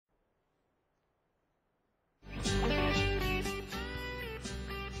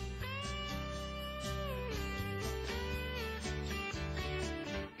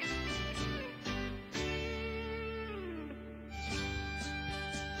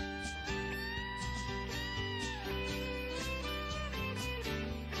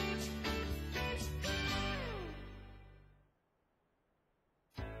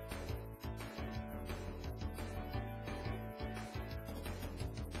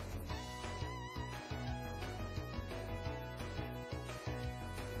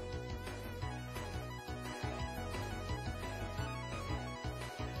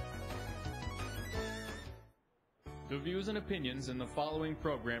The views and opinions in the following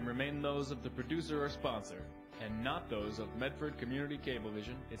program remain those of the producer or sponsor, and not those of Medford Community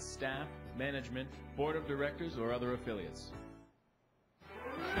Cablevision, its staff, management, board of directors, or other affiliates.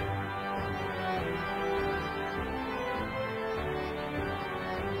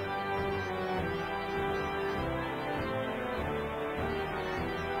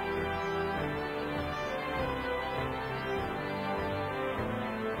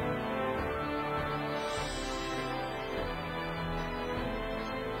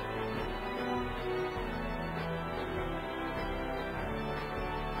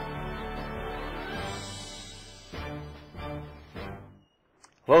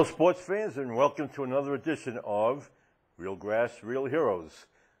 Hello, sports fans, and welcome to another edition of Real Grass, Real Heroes.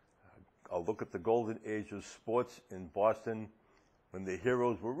 I'll look at the golden age of sports in Boston when the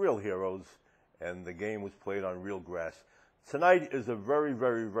heroes were real heroes and the game was played on real grass. Tonight is a very,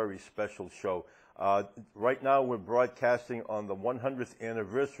 very, very special show. Right now we're broadcasting on the 100th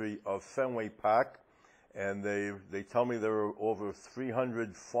anniversary of Fenway Park, and they tell me there are over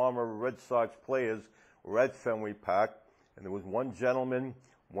 300 former Red Sox players were at Fenway Park, and there was one gentleman,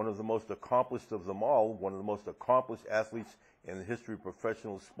 one of the most accomplished of them all, one of the most accomplished athletes in the history of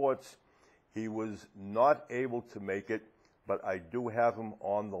professional sports. He was not able to make it, but I do have him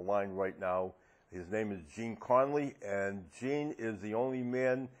on the line right now. His name is Gene Conley, and Gene is the only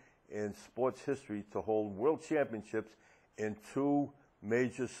man in sports history to hold world championships in two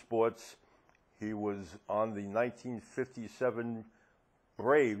major sports. He was on the 1957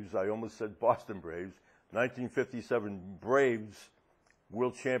 Braves, I almost said Boston Braves, 1957 Braves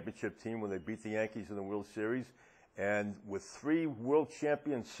World Championship team when they beat the Yankees in the World Series, and with three world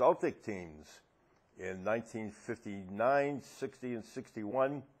champion Celtic teams in 1959, 60, and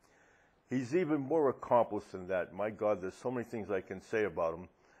 61. He's even more accomplished than that. My God, there's so many things I can say about him.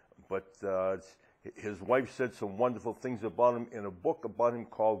 But his wife said some wonderful things about him in a book about him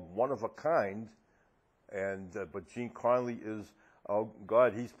called One of a Kind. And but Gene Conley is, oh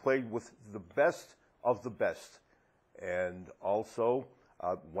God, he's played with the best of the best. And also,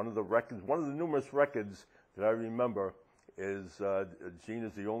 one of the numerous records that I remember is Gene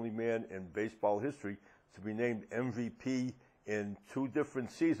is the only man in baseball history to be named MVP in two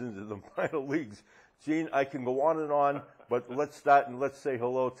different seasons in the minor leagues. Gene, I can go on, but let's start and let's say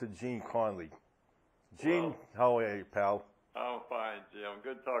hello to Gene Conley. Gene, how are you, pal? I'm fine, Jim.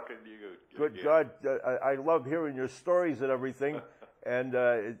 Good talking to you. Good God, I love hearing your stories and everything, and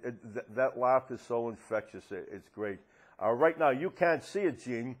that laugh is so infectious. It's great. Right now, you can't see it,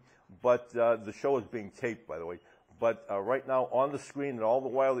 Gene, but the show is being taped, by the way. But right now on the screen, and all the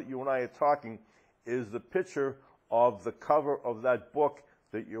while that you and I are talking, is the picture of the cover of that book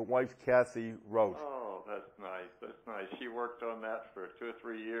that your wife, Kathy, wrote. Oh, that's nice. That's nice. She worked on that for 2 or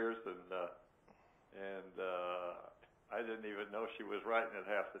 3 years, and I didn't even know she was writing it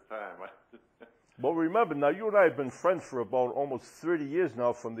half the time. Well, remember, now you and I have been friends for about almost 30 years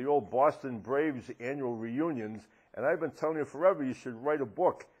now from the old Boston Braves annual reunions, and I've been telling you forever you should write a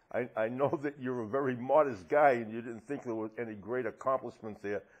book. I know that you're a very modest guy and you didn't think there was any great accomplishments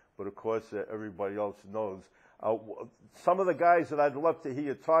there, but of course everybody else knows. Some of the guys that I'd love to hear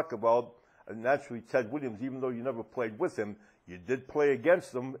you talk about, naturally Ted Williams, even though you never played with him, you did play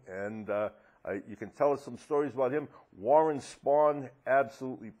against him, and you can tell us some stories about him. Warren Spahn,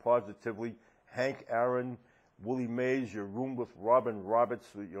 absolutely positively. Hank Aaron, Willie Mays, your room with Robin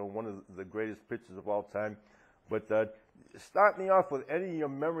Roberts, one of the greatest pitchers of all time. But start me off with any of your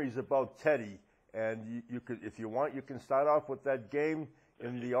memories about Teddy, and you could, if you want, you can start off with that game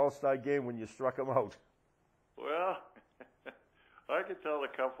in the All-Star game when you struck him out. Well, I could tell a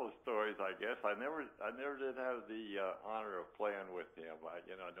couple of stories, I guess. I never did have the honor of playing with him. I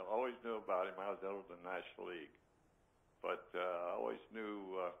always knew about him. I was over the National League, but I always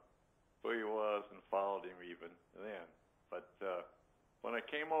knew who he was and followed him even then. But when I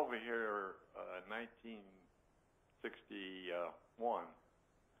came over here in 1961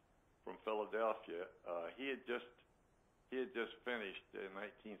 from Philadelphia, he had just finished in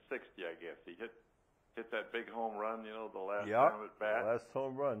 1960, I guess. He hit that big home run, the last time at bat. Last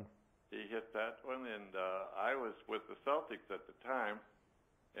home run. He hit that one, and I was with the Celtics at the time,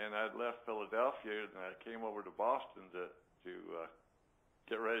 and I'd left Philadelphia, and I came over to Boston to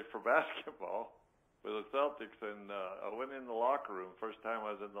get ready for basketball with the Celtics, and I went in the locker room. First time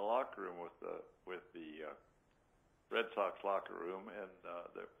I was in the locker room with the Red Sox locker room, and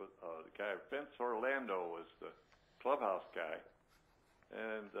the guy Vince Orlando was the clubhouse guy,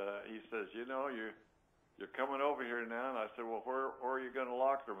 and he says, you're coming over here now, and I said, well, where are you going to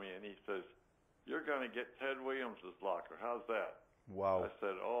locker me? And he says, you're going to get Ted Williams' locker. How's that? Wow. I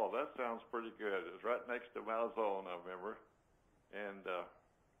said, oh, that sounds pretty good. It was right next to Malzone, I remember. And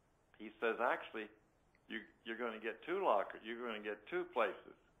he says, actually, you're going to get 2 lockers. You're going to get 2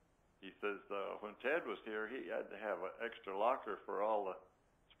 places. He says, when Ted was here, he had to have an extra locker for all the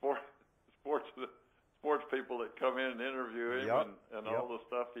sports people that come in and interview him and all the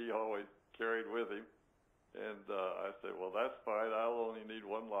stuff he always carried with him. And I said, well, that's fine. I'll only need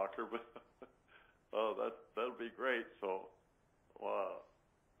 1 locker, but that'll be great. So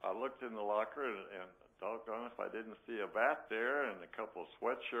I looked in the locker, and doggone if I didn't see a bat there and a couple of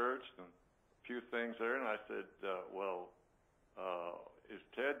sweatshirts and a few things there. And I said, is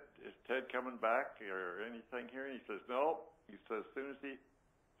Ted coming back or anything here? And he says, no. He says, as soon as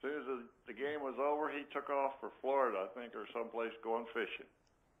the game was over, he took off for Florida, I think, or someplace going fishing.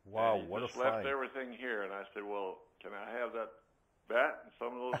 Wow, and he what just a find. left everything here. And I said, well, can I have that bat and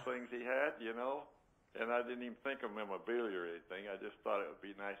some of those things he had, you know? And I didn't even think of memorabilia or anything. I just thought it would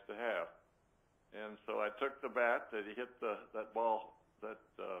be nice to have. And so I took the bat that he hit that ball, that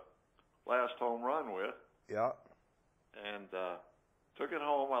last home run with. Yeah. And took it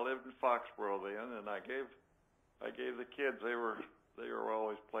home. I lived in Foxborough then, and I gave the kids. They were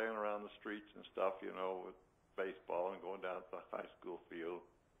always playing around the streets and stuff, you know, with baseball and going down to the high school field.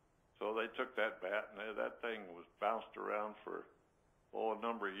 So they took that bat, and that thing was bounced around for a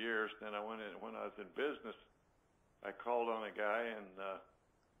number of years. Then I went in when I was in business. I called on a guy, and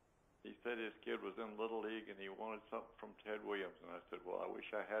he said his kid was in Little League and he wanted something from Ted Williams. And I said, well, I wish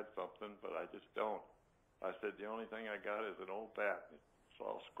I had something, but I just don't. I said, the only thing I got is an old bat. It's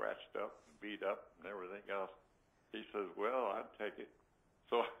all scratched up and beat up and everything else. He says, well, I'd take it.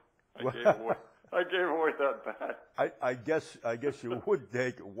 So I gave away that bat. I guess you would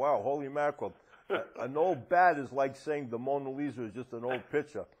take it. Wow, holy mackerel. An old bat is like saying the Mona Lisa is just an old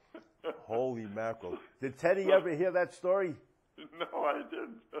picture. Holy mackerel. Did Teddy ever hear that story? No, I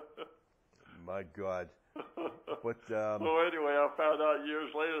didn't. My God. But so anyway, I found out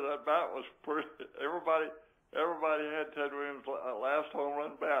years later that bat was pretty. Everybody had Ted Williams' last home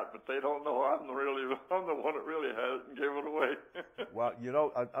run bat, but they don't know I'm the one that really had it and gave it away. Well, you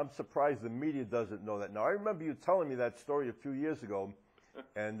know, I'm surprised the media doesn't know that. Now, I remember you telling me that story a few years ago,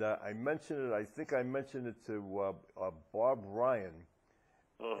 and I mentioned it. I think I mentioned it to Bob Ryan,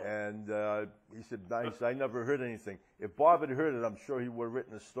 and he said, "Nice. I never heard anything." If Bob had heard it, I'm sure he would have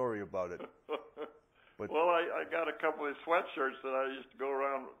written a story about it. But, well, I got a couple of sweatshirts that I used to go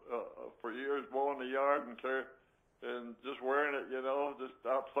around for years mowing the yard and just wearing it, you know, just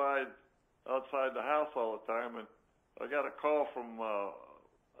outside the house all the time. And I got a call from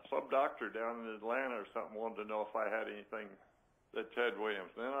some doctor down in Atlanta or something, wanted to know if I had anything that Ted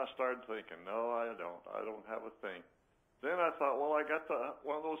Williams. Then I started thinking, no, I don't have a thing. Then I thought, well, I got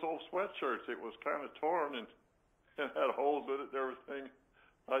one of those old sweatshirts. It was kind of torn and had holes in it and everything.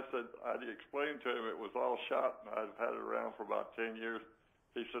 I said, I explained to him it was all shot, and I've had it around for about 10 years.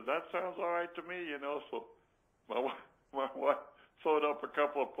 He said, that sounds all right to me, you know. So my wife sewed up a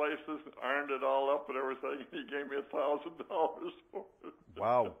couple of places, ironed it all up and everything. He gave me $1,000 for it.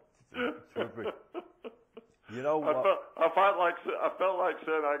 Wow. Terrific. You know, I felt like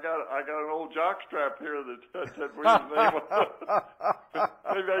saying I got an old jock strap here that Ted Williams' name on.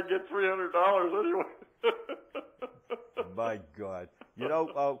 Maybe I can get $300 anyway. My God. You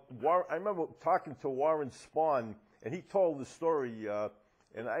know, I remember talking to Warren Spahn, and he told the story,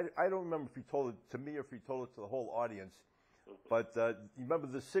 and I don't remember if he told it to me or if he told it to the whole audience, but you remember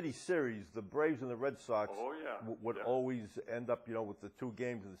the City Series, the Braves and the Red Sox would always end up, you know, with the 2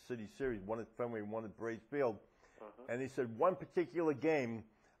 games of the City Series, one at Fenway, one at Braves Field. And he said one particular game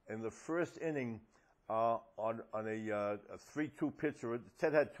in the first inning on a 3-2 pitcher,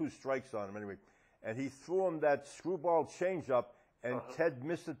 Ted had 2 strikes on him anyway, and he threw him that screwball changeup, and Ted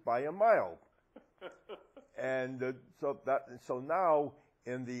missed it by a mile. And so now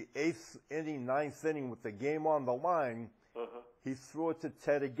in the 8th inning, 9th inning, with the game on the line, he threw it to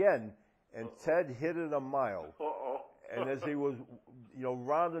Ted again, and Ted hit it a mile. And as he was, you know,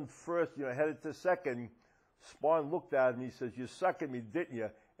 rounding first, you know, headed to second, Spahn looked at him. He says, "You suck at me, didn't you?"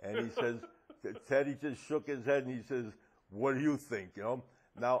 And he says, Ted, he just shook his head and he says, "What do you think?" You know.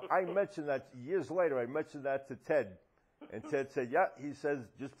 Now I mentioned that years later. I mentioned that to Ted, and Ted said, "Yeah." He says,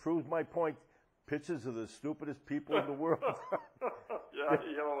 "Just proves my point. Pitchers are the stupidest people in the world." Yeah,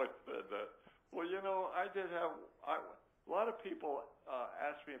 he always said that. Well, you know, I did have a lot of people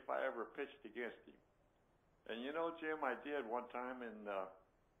asked me if I ever pitched against him, and you know, Jim, I did one time in.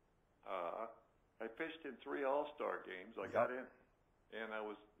 I pitched in 3 All-Star games. I got in, and I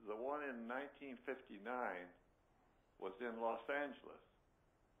was the one in 1959 was in Los Angeles,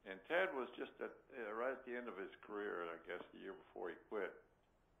 And Ted was just right at the end of his career, I guess, the year before he quit.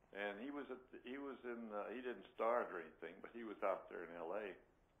 And he didn't start or anything, but he was out there in L.A.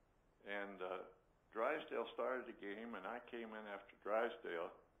 And Drysdale started the game, and I came in after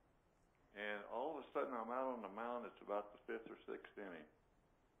Drysdale. And all of a sudden, I'm out on the mound. It's about the 5th or 6th inning.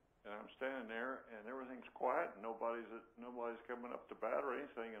 And I'm standing there, and everything's quiet, and nobody's coming up to bat or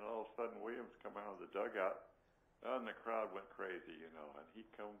anything. And all of a sudden, Williams come out of the dugout, and the crowd went crazy, you know. And he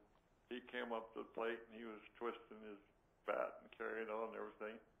came up to the plate, and he was twisting his bat and carrying on and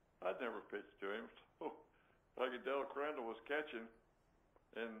everything. I'd never pitched to him, so Del Crandall was catching,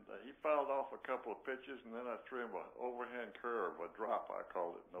 and he fouled off a couple of pitches, and then I threw him an overhand curve, a drop, I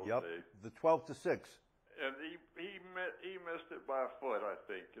called it in those days. The 12-6. And he missed it by a foot, I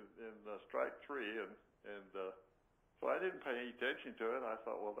think, in strike 3, and so I didn't pay any attention to it. I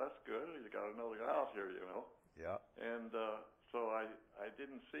thought, well, that's good. He's got another guy out here, you know. Yeah. And so I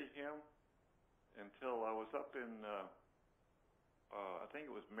didn't see him until I was up in I think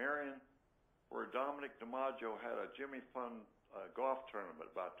it was Marion, where Dominic DiMaggio had a Jimmy Fund golf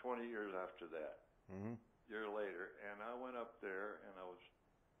tournament about 20 years after that. Mm-hmm. Year later, and I went up there, and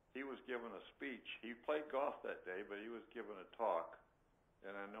he was giving a speech. He played golf that day, but he was giving a talk,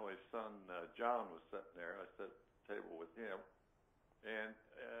 and I know his son John was sitting there. I sat at the table with him, and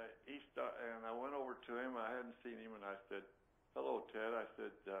and I went over to him. I hadn't seen him, and I said, "Hello, Ted." I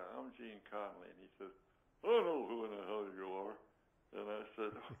said, "I'm Gene Conley," and he says, "I don't know who in the hell you are." And I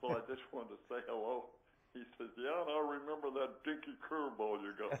said, "Well, I just wanted to say hello." He says, "Yeah, and I remember that dinky curveball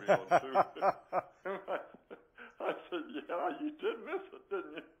you got me on too." I said, "Yeah, you did miss it,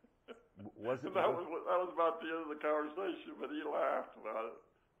 didn't you?" Was it? And that was about the end of the conversation, but he laughed about it.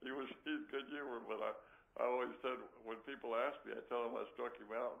 He's good humor, but I always said, when people ask me, I tell them I struck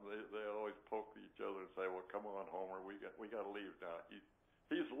him out, and they always poke each other and say, "Well, come on, Homer, we got to leave now."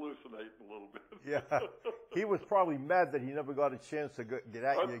 He's hallucinating a little bit. Yeah, he was probably mad that he never got a chance to get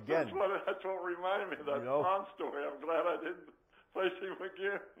at you again. That's what reminded me of that pond story. I'm glad I didn't face him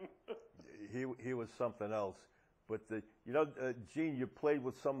again. He was something else. But Gene, you played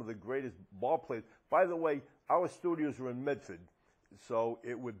with some of the greatest ball players. By the way, our studios were in Medford, so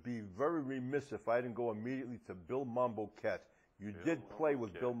it would be very remiss if I didn't go immediately to Bill Mambo-Cat. You did play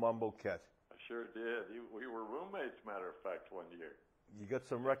with Bill Mambo-Cat. I sure did. We were roommates, matter of fact, one year. You got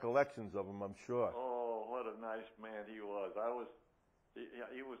some recollections of him, I'm sure. Oh, what a nice man he was.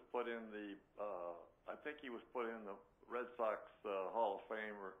 He was put in the, I think he was put in the Red Sox Hall of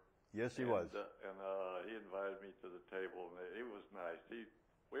Fame. Yes, he was. And he invited me to the table, and it was nice.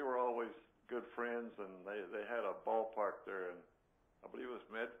 We were always good friends, and they had a ballpark there, and I believe it was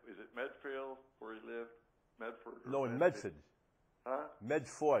is it Medfield where he lived? Medford? No, in Medford. Huh?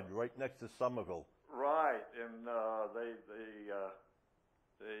 Medford, right next to Somerville. Right, and I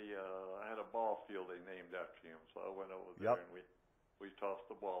had a ball field they named after him, so I went over there and we tossed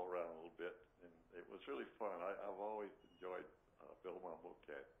the ball around a little bit, and it was really fun. I've always enjoyed Bill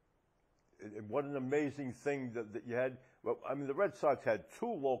Mambo-Cat. And what an amazing thing that you had. Well, I mean, the Red Sox had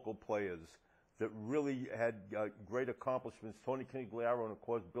two local players that really had great accomplishments. Tony Canigliaro and, of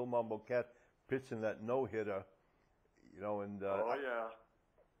course, Bill Mambo-Cat pitching that no-hitter. And oh yeah,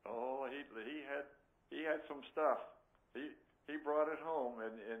 he had some stuff. He brought it home,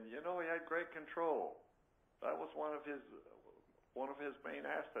 and he had great control. That was one of his main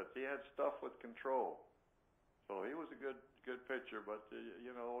assets. He had stuff with control. So he was a good pitcher, but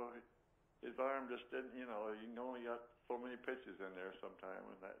his arm just didn't. He only got so many pitches in there sometime,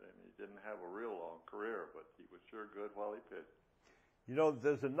 and he didn't have a real long career. But he was sure good while he pitched.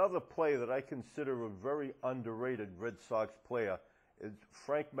 There's another player that I consider a very underrated Red Sox player. It's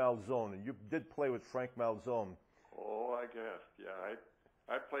Frank Malzone, and you did play with Frank Malzone. Oh, I guess, yeah.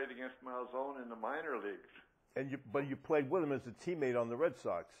 I played against Malzone in the minor leagues. But you played with him as a teammate on the Red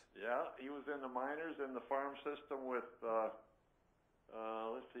Sox. Yeah, he was in the minors in the farm system with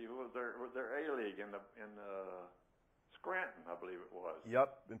let's see, who was their A-League in Scranton, I believe it was.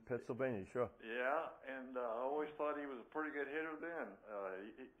 Yep, in Pennsylvania, sure. Yeah, and I always thought he was a pretty good hitter then.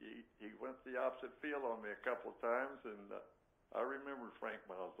 He went the opposite field on me a couple of times, and I remembered Frank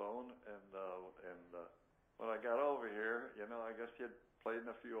Malzone, and when I got over here, I guess he had played in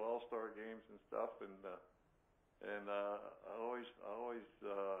a few All-Star games and stuff, and I always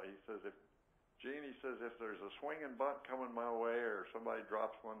he says, Gene says, if there's a swinging bunt coming my way, or somebody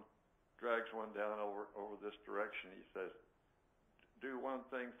drags one down over this direction, he says, do one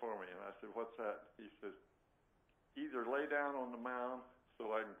thing for me. And I said, what's that? He says, either lay down on the mound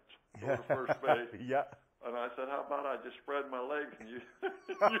so I can go to first base. Yeah. And I said, how about I just spread my legs and you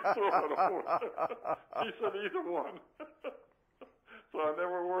throw it over? He said, either one. So I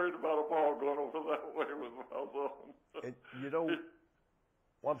never worried about a ball going over that way with my zone. And, you know,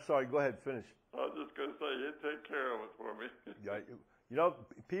 well, I'm sorry, go ahead, finish. I was just going to say, he'd take care of it for me. Yeah, you know,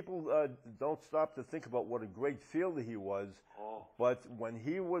 people don't stop to think about what a great fielder he was. Oh. But when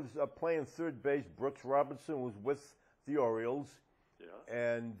he was playing third base, Brooks Robinson was with the Orioles. Yeah.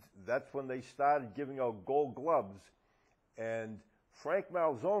 And that's when they started giving out gold gloves. And Frank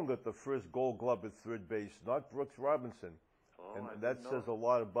Malzone got the first gold glove at third base, not Brooks Robinson. Oh, And I that didn't says know. a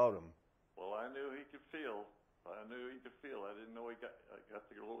lot about him. Well, I knew he could feel. I didn't know he got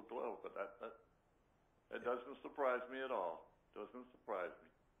the little glove, but that doesn't surprise me at all. Doesn't surprise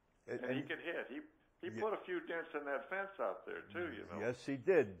me. And he could hit. He put a few dents in that fence out there too, you know. Yes, he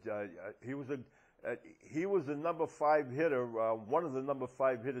did. He was the number 5 hitter, one of the number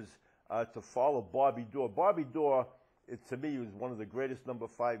 5 hitters to follow Bobby Doerr. Bobby Doerr, to me, was one of the greatest number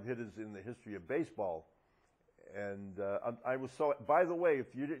 5 hitters in the history of baseball. And I was so. By the way,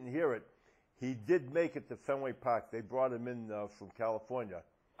 if you didn't hear it, he did make it to Fenway Park. They brought him in from California.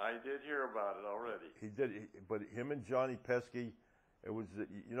 I did hear about it already. He did, but him and Johnny Pesky, it was,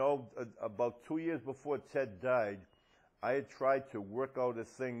 you know, about 2 years before Ted died, I had tried to work out a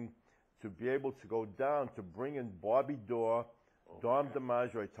thing to be able to go down to bring in Bobby Doerr, Dom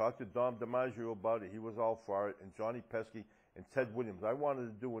DiMaggio. I talked to Dom DiMaggio about it. He was all for it, and Johnny Pesky and Ted Williams. I wanted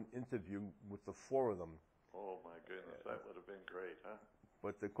to do an interview with the 4 of them. Oh, my goodness, that would have been great, huh?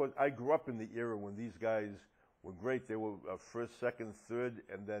 But of course, I grew up in the era when these guys were great. They were first, second, third,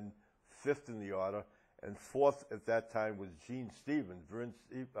 and then 5th in the order. And 4th at that time was Vern Stevens, Jr.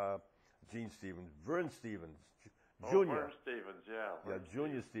 Vern Stevens, yeah. Yeah,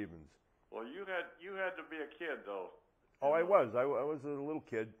 Junior Stevens. Well, you had to be a kid though. Oh, I was a little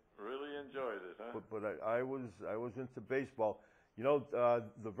kid. Really enjoyed it, huh? But I was into baseball. You know,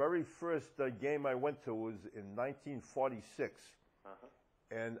 the very first game I went to was in 1946. Uh-huh.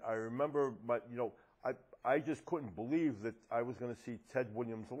 And I remember, I just couldn't believe that I was going to see Ted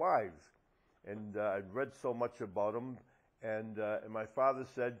Williams live. And I'd read so much about him. And my father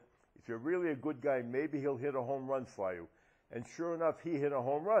said, if you're really a good guy, maybe he'll hit a home run for you. And sure enough, he hit a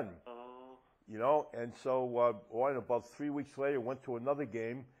home run. Oh. You know, and so about 3 weeks later, went to another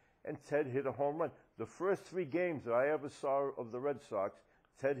game, and Ted hit a home run. The first 3 games that I ever saw of the Red Sox,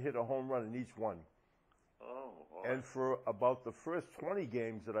 Ted hit a home run in each one. Oh, boy. And for about the first 20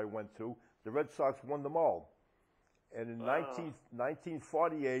 games that I went to, the Red Sox won them all. And in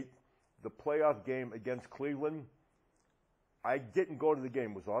 1948, the playoff game against Cleveland, I didn't go to the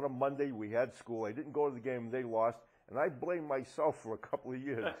game. It was on a Monday. We had school. I didn't go to the game. They lost. And I blamed myself for a couple of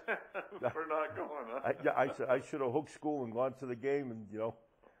years. For not going, huh? I should have hooked school and gone to the game, and, you know.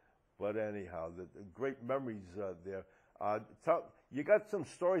 But anyhow, the great memories there. You got some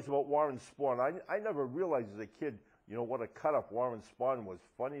stories about Warren Spahn. I never realized as a kid, you know, what a cut-up Warren Spahn was.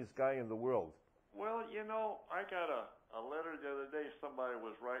 Funniest guy in the world. Well, you know, I got a letter the other day. Somebody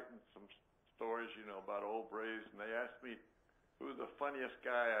was writing some stories, you know, about old Braves, and they asked me who the funniest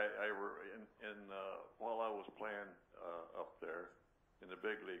guy I were in while I was playing up there in the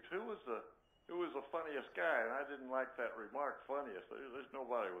big leagues. Who was the funniest guy? And I didn't like that remark, funniest. There's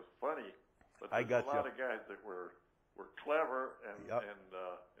nobody was funny, but there's a lot of guys that were clever and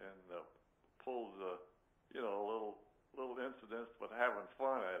pulled you know, little incidents, but having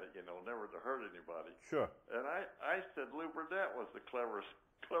fun at it, you know, never to hurt anybody. Sure. And I said Lou Burdett was the cleverest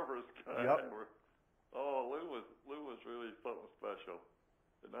guy ever. Oh, Lou was really something special,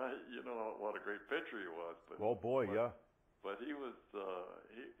 and you know what a great pitcher he was. Yeah. But he was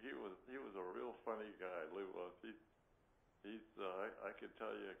a real funny guy. Lou was. I could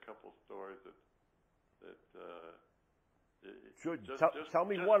tell you a couple stories that. Sure. Tell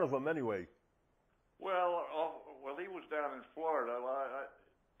me one of them anyway. Well, he was down in Florida.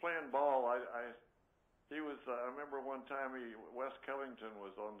 Playing ball. I remember one time Wes Covington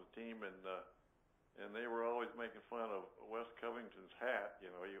was on the team, and they were always making fun of Wes Covington's hat.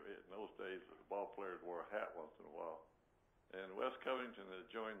 You know, in those days, the ball players wore a hat once in a while. And Wes Covington had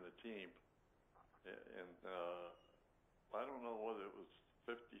joined the team, and I don't know whether it was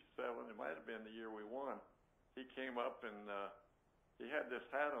 57. It might have been the year we won. He came up and he had this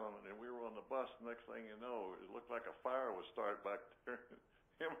hat on, and we were on the bus. Next thing you know, it looked like a fire was started back there.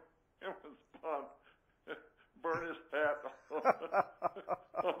 Him and Spahn burned his hat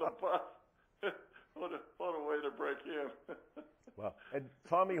on the bus. What a way to break in. Wow. And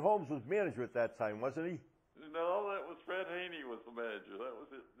Tommy Holmes was manager at that time, wasn't he? No, that was Fred Haney was the manager. That was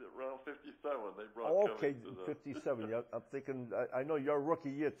it, around 57. They brought okay, to the 57. Yeah, I'm thinking, I know your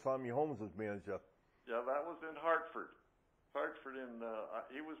rookie year, Tommy Holmes was manager. Yeah, that was in Hartford.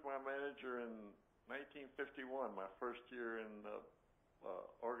 He was my manager in 1951, my first year in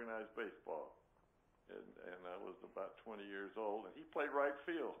organized baseball. And I was about 20 years old, and he played right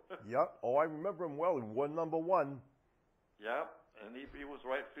field. Yep. Oh, I remember him well. He won #1. Yep, and he was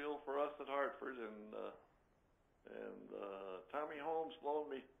right field for us at Hartford, and Tommy Holmes loaned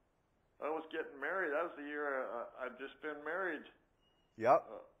me. I was getting married. That was the year I'd just been married. Yep.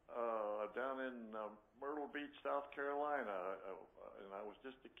 Down in Myrtle Beach, South Carolina, and I was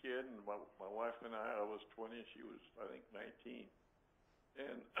just a kid, and my wife and I was 20, and she was, I think, 19.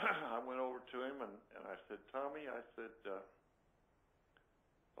 And I went over to him, and I said, Tommy, I said,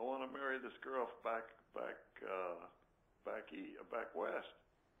 I want to marry this girl back west.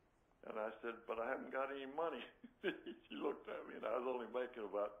 And I said, but I haven't got any money. She looked at me, and I was only making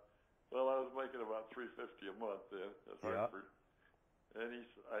about $350 a month then at Hartford. And he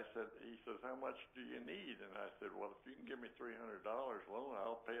says, how much do you need? And I said, well, if you can give me $300 loan,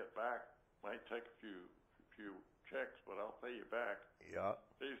 I'll pay it back. Might take a few checks, but I'll pay you back. Yeah.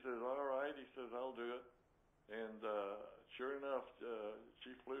 He says, all right. He says, I'll do it. And sure enough,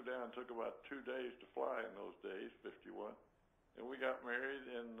 she flew down. Took about 2 days to fly in those days, 51. And we got married.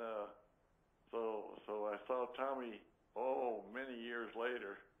 And so I saw Tommy, many years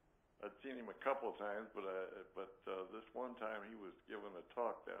later. I'd seen him a couple of times, but this one time he was giving a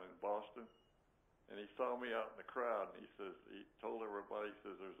talk down in Boston, and he saw me out in the crowd, and he told everybody, he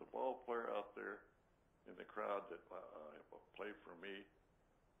says, there's a ball player out there in the crowd that played for me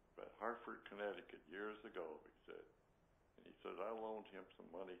at Hartford, Connecticut years ago, he said. And he says, I loaned him some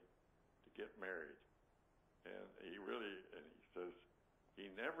money to get married. And he says, he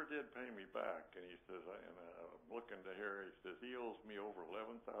never did pay me back. And he says, I'm looking to hear, he says, he owes me over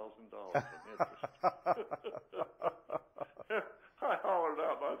 $11,000 in interest. I hollered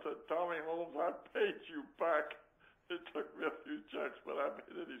out, and I said, Tommy Holmes, I paid you back. It took me a few checks, but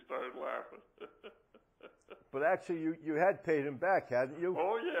then he started laughing. But actually, you had paid him back, hadn't you?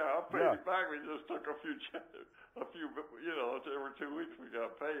 Oh, yeah, I paid him back. We just took a few checks. Every 2 weeks we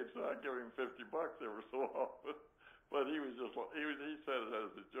got paid, so I give him $50 every so often. But he said it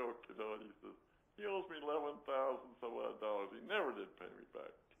as a joke, and he says, he owes me $11,000 some odd dollars. He never did pay me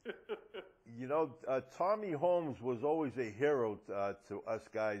back. Tommy Holmes was always a hero to us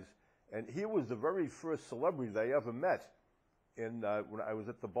guys, and he was the very first celebrity that I ever met when I was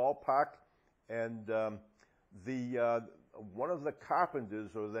at the ballpark, and one of the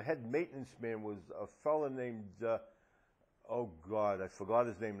carpenters or the head maintenance man was a fellow named, I forgot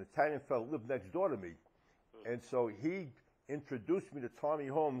his name, an Italian fellow lived next door to me. And so he introduced me to Tommy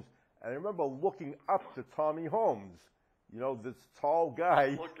Holmes, and I remember looking up to Tommy Holmes, this tall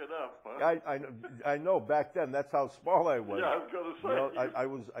guy. Look it up, huh? I know, back then, that's how small I was. Yeah, I was going to say.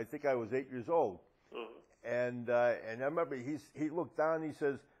 I think I was 8 years old. And I remember he looked down and he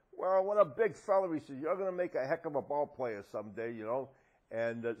says, well, what a big fella. He says, you're going to make a heck of a ball player someday,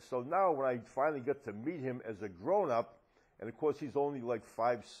 And so now when I finally get to meet him as a grown-up, and of course he's only like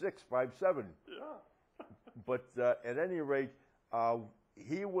 5'6", 5'7". Yeah. But at any rate,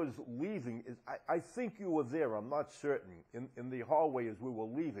 he was leaving. I think you were there. I'm not certain. In the hallway as we were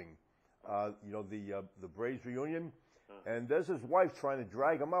leaving, the Braves reunion, and there's his wife trying to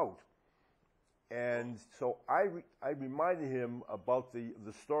drag him out. And so I reminded him about the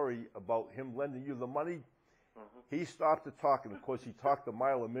story about him lending you the money. He stopped to talk, and of course he talked a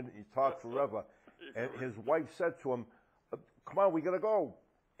mile a minute. He talked forever, and his wife said to him, "Come on, we gotta go."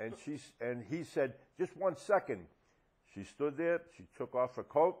 And he said, "Just 1 second." She stood there. She took off her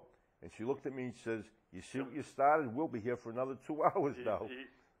coat, and she looked at me and says, "You see what you started? We'll be here for another 2 hours now."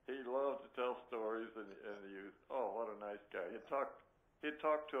 He loved to tell stories, and what a nice guy. He'd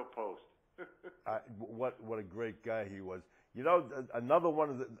talk to a post. What a great guy he was. Another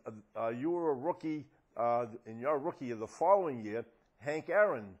one of you were a rookie in your rookie of the following year. Hank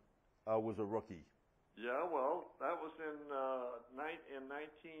Aaron was a rookie. Yeah, well, that was in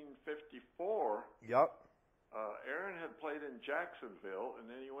 1954. Yep. Aaron had played in Jacksonville, and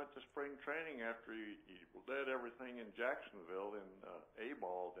then he went to spring training after he led everything in Jacksonville in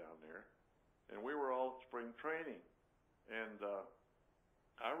A-ball down there, and we were all at spring training, and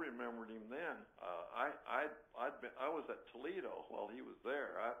I remembered him then. I was at Toledo while he was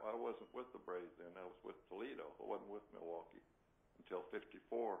there. I wasn't with the Braves then. I was with Toledo. I wasn't with Milwaukee until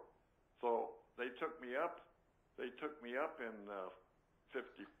 '54. So they took me up. They took me up in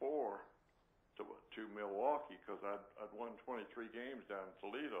 '54 to Milwaukee because I'd won 23 games down in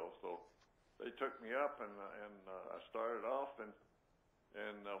Toledo. So they took me up, and I started off, and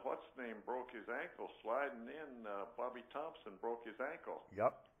what's his name broke his ankle sliding in. Bobby Thompson broke his ankle.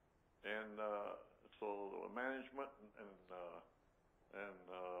 Yep. And so the management and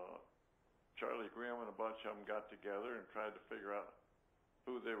Charlie Grimm and a bunch of them got together and tried to figure out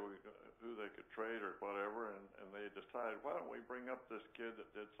who they could trade or whatever, and they decided, why don't we bring up this kid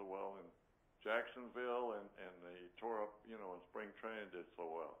that did so well in Jacksonville, and they tore up, in spring training, did so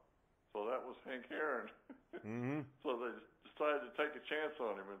well. So that was Hank Aaron. Mm-hmm. So they decided to take a chance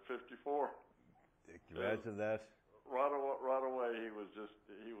on him in '54. Can you imagine that? Right away, he was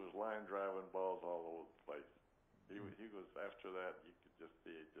line driving balls all over the place. He was, after that, you could just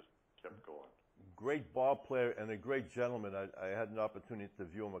see it just kept going. Great ball player and a great gentleman. I had an opportunity to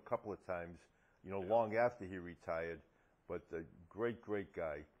view him a couple of times, long after he retired, but a great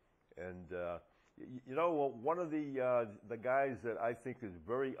guy. And, one of the guys that I think is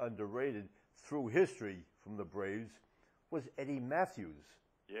very underrated through history from the Braves was Eddie Matthews.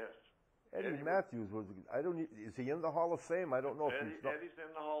 Yes. Eddie Matthews is he in the Hall of Fame? I don't know if he's not. Eddie's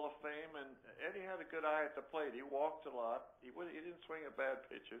in the Hall of Fame, and Eddie had a good eye at the plate. He walked a lot. He didn't swing at bad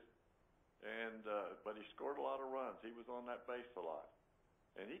pitches, but he scored a lot of runs. He was on that base a lot,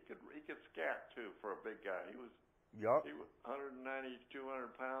 and he could scat too for a big guy. He was 190,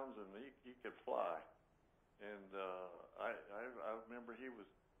 200 pounds, and he could fly. And I remember he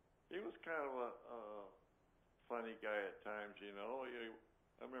was kind of a funny guy at times,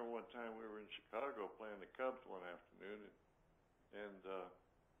 I remember one time we were in Chicago playing the Cubs one afternoon, and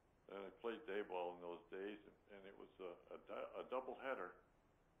I played day ball in those days, and it was a double header.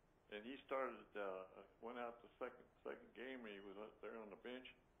 And he went out the second game, and he was up there on the bench,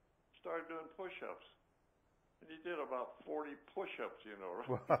 started doing push-ups. And he did about 40 push-ups,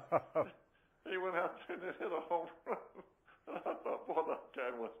 right? He went out there and hit a home run. And I thought, boy, that guy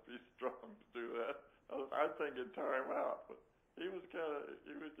must be strong to do that. I think it'd tire him out, but he was his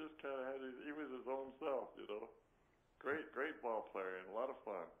own self, Great ball player and a lot of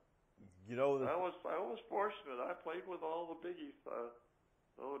fun. I was fortunate. I played with all the biggies.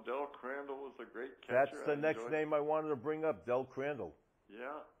 Del Crandall was a great catcher. That's the next name I wanted to bring up, Del Crandall.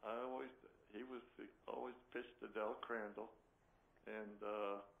 Yeah, he always pitched to Del Crandall, and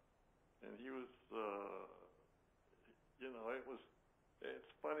he was,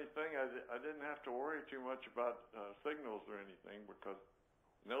 it's a funny thing. I didn't have to worry too much about signals or anything, because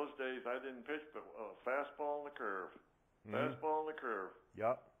in those days I didn't pitch but fastball and the curve, fastball and the curve.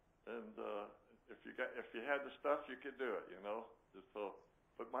 Yep. And if you had the stuff, you could do it.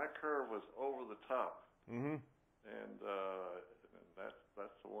 But my curve was over the top, and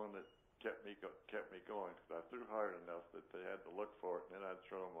that's the one that kept me going, because I threw hard enough that they had to look for it, and then I'd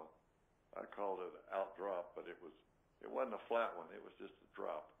throw them I called it an out drop, but it wasn't a flat one. It was just a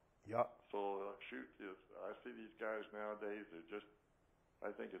drop. Yep. So I see these guys nowadays. I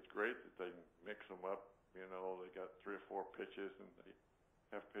think it's great that they mix them up. They got 3 or 4 pitches, and they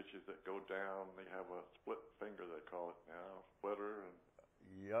have pitches that go down. They have a split finger, they call it now, splitter, and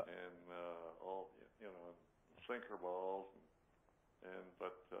all sinker balls.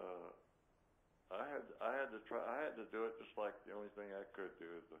 But I had to do it just like the only thing I could do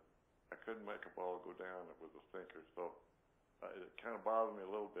is I couldn't make a ball go down with a sinker. So it kind of bothered me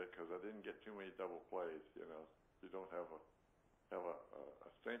a little bit, because I didn't get too many double plays. You don't have a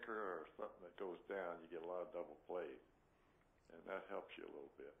sinker or something that goes down, you get a lot of double plays, and that helps you a little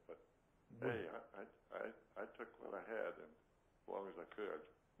bit. But hey, I took what I had, and as long as I could.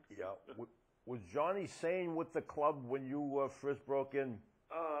 Yeah. Was Johnny Sane with the club when you first broke in?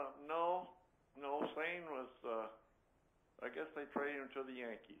 No. Sane was. I guess they traded him to the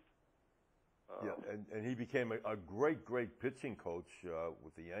Yankees. And he became a great pitching coach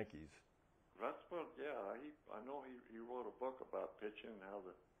with the Yankees. That's what. Yeah, I know he wrote a book about pitching, how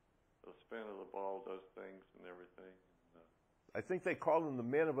the spin of the ball does things and everything. I think they called him the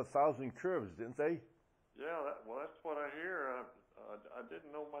man of 1,000 curves, didn't they? Yeah, that's what I hear. I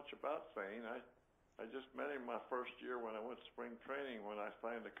didn't know much about Sane. I just met him my first year when I went to spring training. When I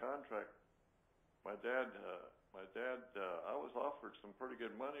signed the contract, my dad, I was offered some pretty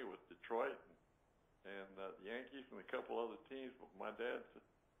good money with Detroit and the Yankees and a couple other teams. But my dad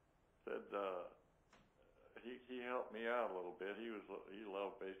said he helped me out a little bit. He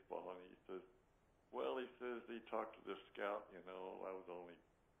loved baseball, and he says, he talked to this scout. I was only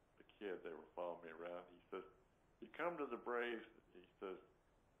a kid. They were following me around. He says, "You come to the Braves." He says,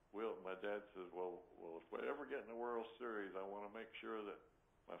 my dad says, well, if we ever get in the World Series, I want to make sure that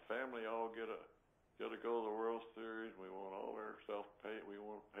my family all get to go to the World Series. We want all our self-paid. We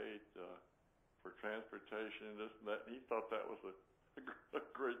want paid for transportation and this and that. And he thought that was a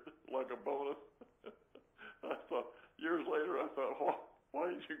great, like a bonus. I thought, years later,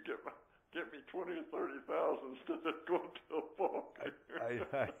 why did you get me 20 or 30,000 instead of going to a ball game?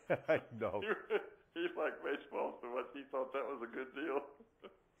 I know. He liked baseball so much, he thought that was a good deal.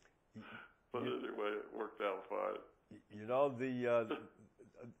 But anyway, it worked out fine.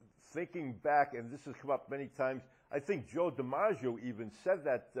 thinking back, and this has come up many times, I think Joe DiMaggio even said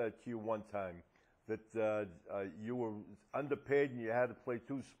that to you one time, that you were underpaid and you had to play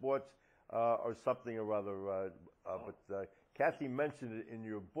 2 sports or something or other. But Kathy mentioned it in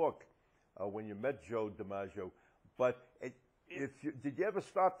your book when you met Joe DiMaggio. But did you ever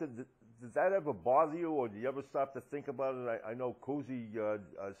stop to, did that ever bother you, or did you ever stop to think about it? I know Cousy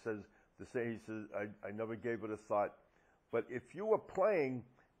says the same. He says, I never gave it a thought. But if you were playing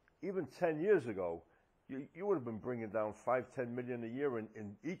even 10 years ago, you would have been bringing down $5-10 million a year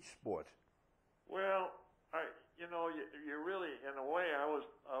in each sport. Well, you really, in a way, I was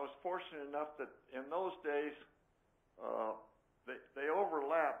fortunate enough that in those days, they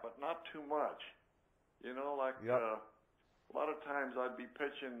overlap, but not too much. You know, like yep. A lot of times I'd be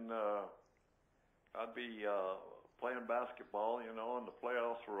pitching, I'd be playing basketball, you know, and the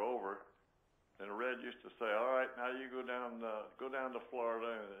playoffs were over. And Red used to say, "All right, now you go down to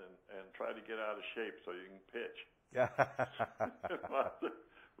Florida and try to get out of shape so you can pitch." Yeah.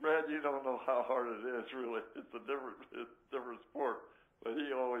 Red, you don't know how hard it is. Really, it's a different sport. But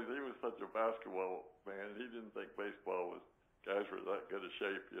he was such a basketball man. He didn't think baseball was guys were that good a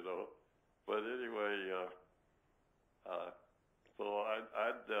shape, you know. But anyway, so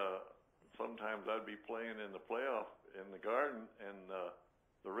I'd sometimes I'd be playing in the playoff in the Garden, and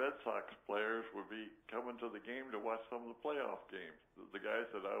the Red Sox players would be coming to the game to watch some of the playoff games, the guys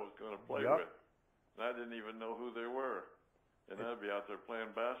that I was going to play yep. with. And I didn't even know who they were. And I'd be out there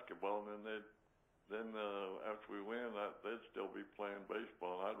playing basketball, and then after we win, they'd still be playing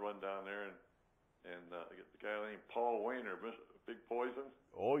baseball. And I'd run down there and get the guy named Paul Wainer, Big Poison.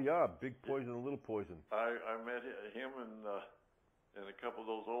 Oh, yeah, Big Poison, Little Poison. I met him and a couple of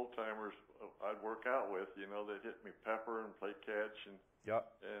those old-timers I'd work out with. You know, they'd hit me pepper and play catch, and yeah,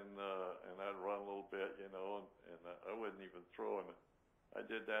 and I'd run a little bit, you know, and I wouldn't even throw. And I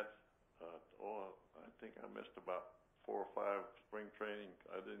did that. I think I missed about 4 or 5 spring training.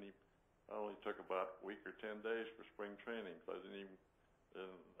 I only took about a week or 10 days for spring training. So I didn't even. And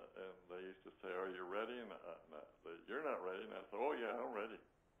they used to say, "Are you ready?" And "You're not ready." And I said, "Oh yeah, I'm ready.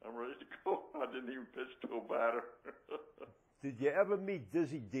 I'm ready to go." I didn't even pitch to a batter. Did you ever meet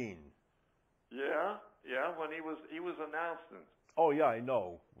Dizzy Dean? Yeah. When he was announcing. Oh yeah, I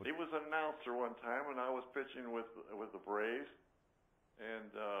know. He was an announcer one time, and I was pitching with the Braves, and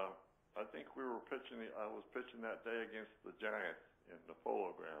I think I was pitching that day against the Giants in the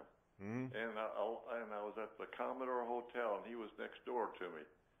Polo Ground, and I was at the Commodore Hotel, and he was next door to me,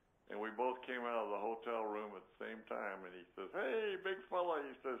 and we both came out of the hotel room at the same time, and he says, "Hey, big fella,"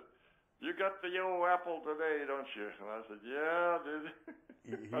 he says, "You got the yellow apple today, don't you?" And I said, "Yeah, dude."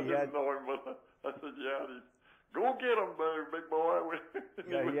 I didn't know him, but I said, "Yeah." "Go get him, big boy."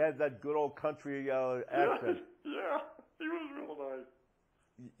 Yeah, he had that good old country accent. Yeah, he was real nice.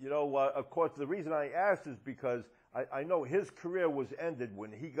 You know, of course, the reason I asked is because I know his career was ended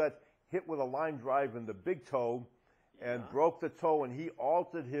when he got hit with a line drive in the big toe and broke the toe, and he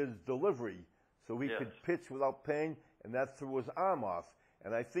altered his delivery so he could pitch without pain, and that threw his arm off.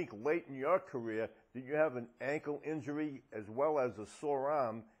 And I think late in your career, did you have an ankle injury as well as a sore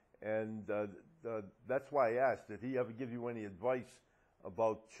arm? And that's why I asked, did he ever give you any advice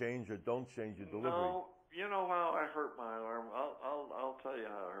about change or don't change your delivery? No, you know how I hurt my arm. I'll tell you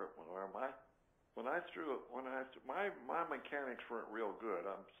how I hurt my arm. My mechanics weren't real good.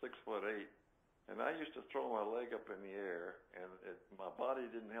 I'm 6'8", and I used to throw my leg up in the air, and my body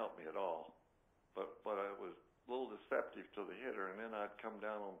didn't help me at all. But it was a little deceptive to the hitter, and then I'd come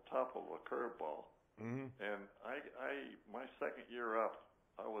down on top of a curveball. Mm-hmm. And my second year up,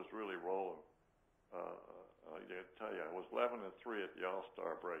 I was really rolling. I got to tell you, I was 11-3 at the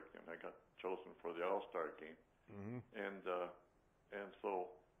All-Star break, and I got chosen for the All-Star game. Mm-hmm. And so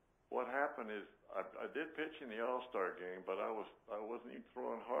what happened is I did pitch in the All-Star game, but I wasn't even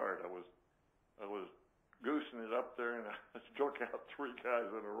throwing hard. I was goosing it up there, and I struck out 3 guys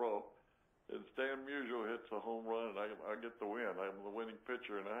in a row. And Stan Musial hits a home run, and I get the win. I'm the winning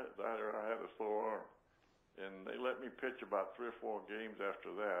pitcher, and I had a sore arm. And they let me pitch about 3 or 4 games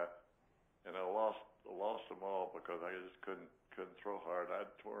after that, and I lost them all because I just couldn't throw hard. I'd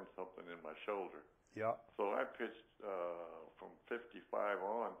torn something in my shoulder. Yeah. So I pitched from 55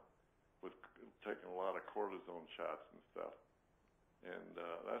 on with taking a lot of cortisone shots and stuff. And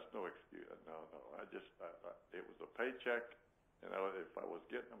that's no excuse. No. It was a paycheck, and if I was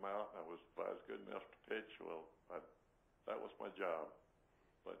getting them out, and if I was good enough to pitch, well, that was my job.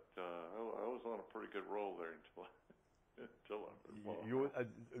 But I was on a pretty good roll there until I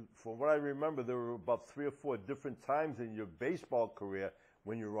from what I remember, there were about 3 or 4 different times in your baseball career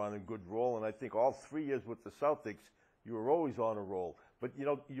when you were on a good roll, and I think all 3 years with the Celtics, you were always on a roll. But, you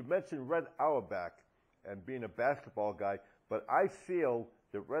know, you mentioned Red Auerbach and being a basketball guy, but I feel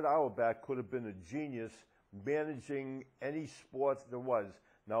that Red Auerbach could have been a genius managing any sport there was.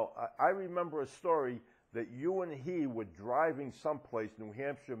 Now, I remember a story that you and he were driving someplace, New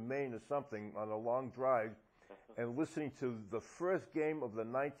Hampshire, Maine or something, on a long drive, and listening to the first game of the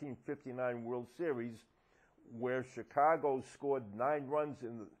 1959 World Series, where Chicago scored 9 runs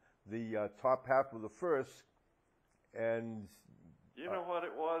in the top half of the first, and you know what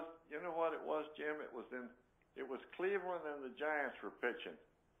it was? You know what it was, Jim? It was Cleveland and the Giants were pitching.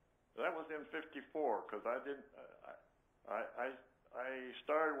 That was in '54 because I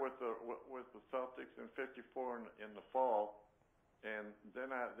started with the Celtics in '54 in the fall, and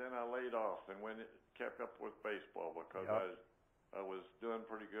then I laid off and kept up with baseball because I was doing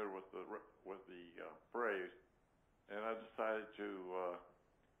pretty good with the Braves, and I decided to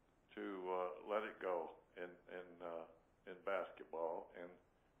let it go in basketball. And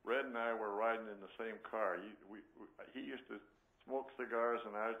Red and I were riding in the same car. He used to smoke cigars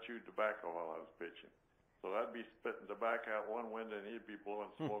and I chewed tobacco while I was pitching. So I'd be spitting tobacco out one window and he'd be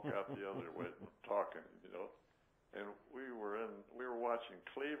blowing smoke out the other way, talking, you know. And we were watching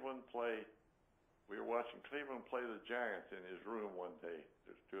Cleveland play. We were watching Cleveland play the Giants in his room one day.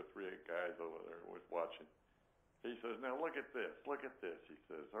 There's 2 or 3 guys over there was watching. He says, "Now look at this. Look at this." He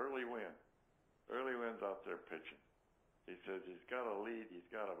says, "Early Wynn. Early Wynn's out there pitching." He says he's got a lead. He's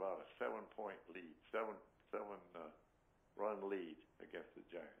got about a 7-point lead, seven run lead against the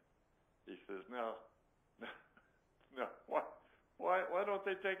Giants. He says, "Now, why don't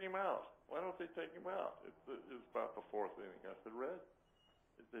they take him out? Why don't they take him out?" It's about the 4th inning. I said, "Red,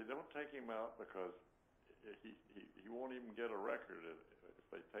 they don't take him out because he won't even get a record if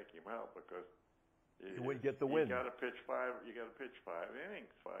they take him out because he wouldn't get the win. You got to pitch 5 innings,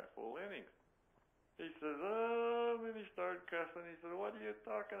 5 full innings." He says, "Oh," and then he started cussing. He said, "What are you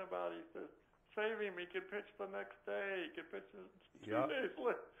talking about?" He says, "Save him. He could pitch the next day. He could pitch 2 days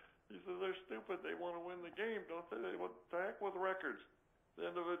later." He says, "They're stupid. They want to win the game, don't they? They want the heck with records, the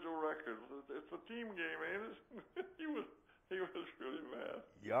individual records. It's a team game, ain't it?" He was really mad.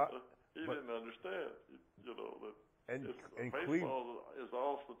 Yeah. He didn't understand, you know, that and baseball is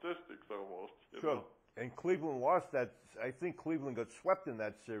all statistics almost. You sure. know? And Cleveland lost that. I think Cleveland got swept in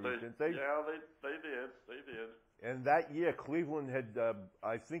that series, didn't they? Yeah, they did. They did. And that year, Cleveland had,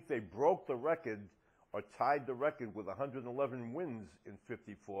 I think they broke the record or tied the record with 111 wins in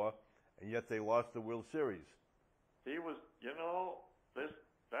 '54, and yet they lost the World Series. He was, you know,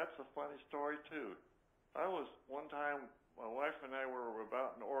 that's a funny story, too. I was, one time, my wife and I were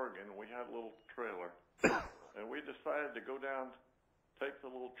about in Oregon. We had a little trailer, and we decided to go down, take the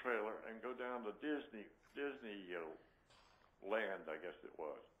little trailer, and go down to Disney land, I guess it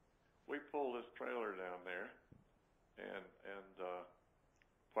was. We pulled this trailer down there and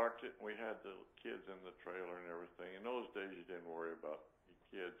parked it, and we had the kids in the trailer and everything. In those days, you didn't worry about the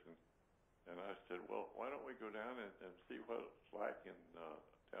kids. And I said, "Well, why don't we go down and see what it's like in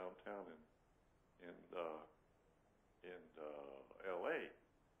downtown in L.A.?"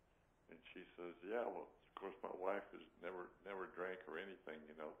 And she says, "Yeah, well, of course, my wife has never drank or anything,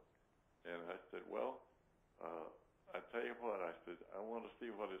 you know." And I said, "Well, I tell you what," I said, "I want to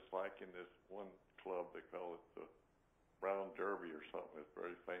see what it's like in this one club. They call it the Brown Derby or something. It's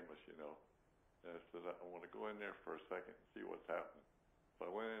very famous, you know." And I said, "I want to go in there for a second and see what's happening." So I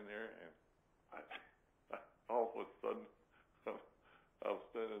went in there, and all of a sudden, I was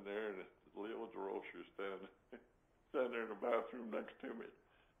standing there, and Leo Durocher was standing there in the bathroom next to me.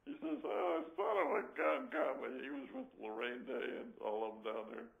 He says, "Oh, son of a gun, Conley." He was with Lorraine Day and all of them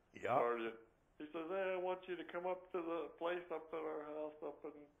down there. Yeah. Partying. He says, "Hey, I want you to come up to the place up at our house up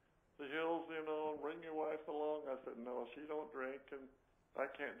in the hills, you know, and bring your wife along." I said, "No, she don't drink, and I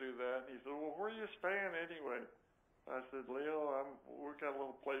can't do that." And he said, "Well, where are you staying anyway?" I said, "Leo, we got a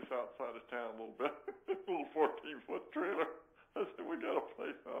little place outside of town a little bit, a little 14-foot trailer." I said, "We got a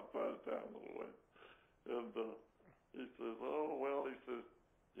place outside of town a little way." And he says, "Oh, well," he says,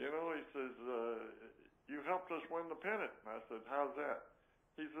 "you know," he says, "you helped us win the pennant." And I said, "How's that?"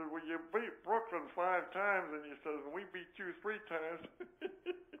 He said, "Well, you beat Brooklyn 5 times, and he says, we beat you 3 times."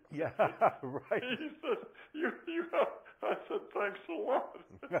 Yeah, right. He said, "You helped." I said, "Thanks a lot."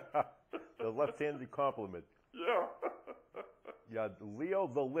 The left-handed compliment. Yeah. Yeah, Leo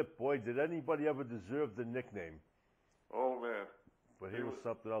the Lip, boy, did anybody ever deserve the nickname? Oh, man. But he was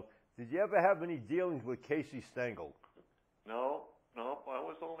something else. Did you ever have any dealings with Casey Stengel? No. I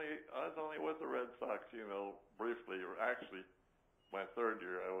was only with the Red Sox, you know, briefly. Or actually, my 3rd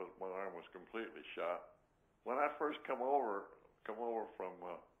year, my arm was completely shot. When I first come over from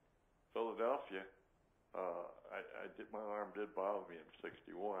Philadelphia, I my arm did bother me in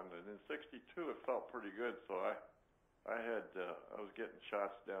 '61, and in '62 it felt pretty good. So I was getting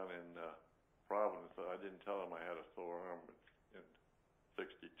shots down in Providence. I didn't tell them I had a sore arm in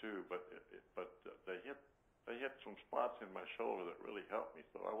 '62, but they hit some spots in my shoulder that really helped me.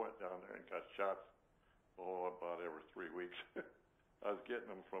 So I went down there and got shots about every 3 weeks. I was getting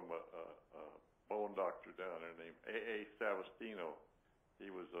them from a bone doctor down there named A.A. Savastino. He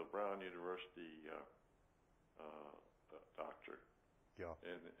was a Brown University doctor. Yeah.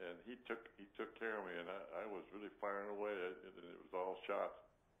 And he took care of me, and I was really firing away, and it was all shots.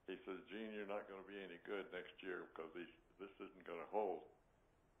 He says, Gene, you're not going to be any good next year because this isn't going to hold.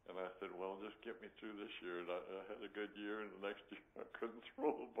 And I said, well, just get me through this year. And I had a good year, and the next year I couldn't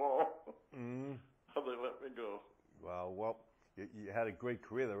throw the ball. So they let me go. Wow, well, you had a great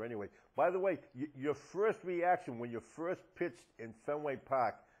career there anyway. By the way, your first reaction when you first pitched in Fenway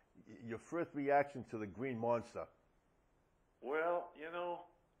Park, your first reaction to the Green Monster? Well,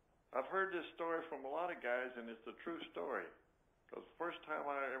 I've heard this story from a lot of guys, and it's a true story. Because the first time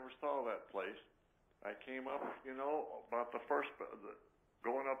I ever saw that place, I came up, about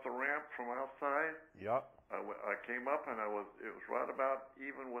going up the ramp from outside. Yep. I came up, and it was right about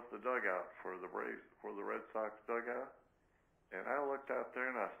even with the dugout for the Braves, for the Red Sox dugout. And I looked out there,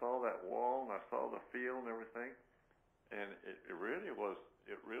 and I saw that wall, and I saw the field and everything. And it really was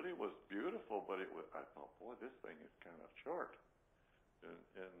beautiful, but I thought, boy, this thing is kind of short.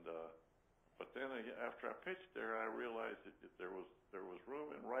 But then after I pitched there, I realized that there was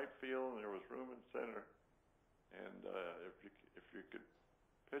room in right field and there was room in center. And if you could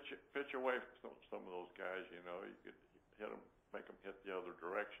pitch away from some of those guys, you could hit them, make them hit the other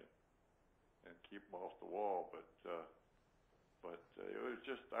direction, and keep them off the wall. But it was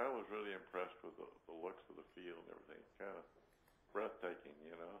just, I was really impressed with the looks of the field and everything. It's kind of breathtaking,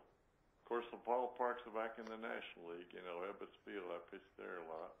 Of course, the ballparks are back in the National League, Ebbets Field, I pitched there a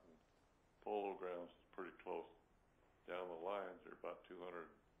lot. And Polo Grounds is pretty close down the lines. They're about 260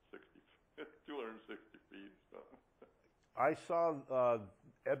 feet or something. I saw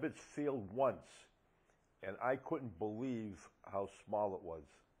Ebbets Field once, and I couldn't believe how small it was.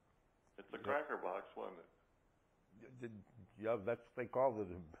 It's a cracker box, wasn't it? Yeah, that's what they called it.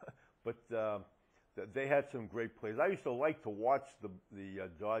 But they had some great players. I used to like to watch the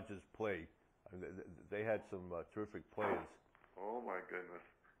Dodgers play. They had some terrific players. Oh, my goodness.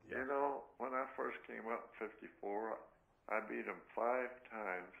 Yeah. When I first came up in '54, I beat them 5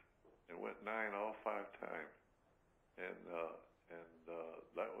 times and went 9 all 5 times. And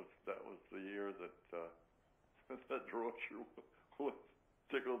that was the year that that Rocher was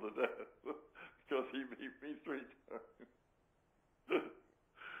tickled to death because he beat me 3 times.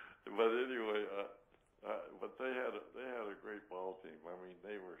 But anyway, but they had a great ball team. I mean,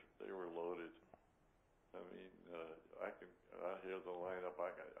 they were loaded. I mean, I hear the lineup.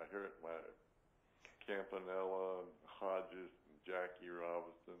 I hear it. Campanella and Hodges and Jackie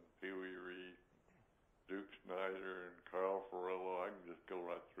Robinson, Pee Wee Reed, Duke Snyder, and Carl Furillo. I can just go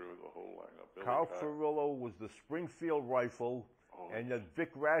right through the whole lineup. Carl Furillo was the Springfield Rifle, and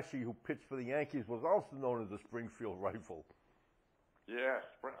Vic Raschi, who pitched for the Yankees, was also known as the Springfield Rifle. Yes,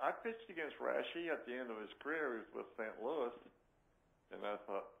 I pitched against Raschi at the end of his career. He was with St. Louis, and I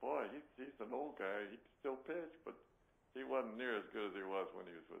thought, boy, he's an old guy. He can still pitch, but he wasn't near as good as he was when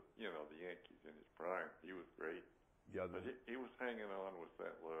he was with, the Yankees in his prime. He was great. Yeah, but he was hanging on with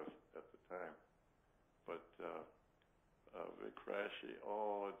St. Louis at the time. But Vic Raschi,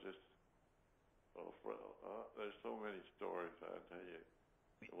 there's so many stories, I tell you.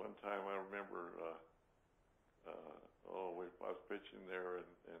 One time I remember, I was pitching there,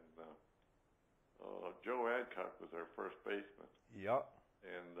 and Joe Adcock was our first baseman. Yep.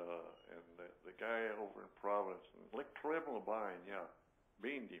 And the guy over in Providence, Clem Labine,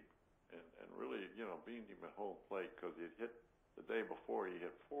 beamed him, and really, beamed him at home plate because he had hit the day before. He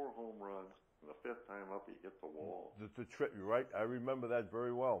hit 4 home runs, and the 5th time up, he hit the wall. The trip, right? I remember that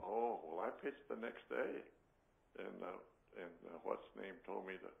very well. Oh, well, I pitched the next day, and what's his name told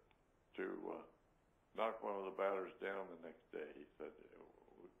me to knock one of the batters down the next day. He said,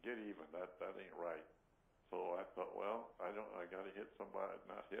 "Get even. That ain't right." So I thought, well, I got to hit somebody,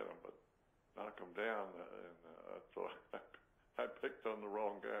 not hit him, but knock him down. So I picked on the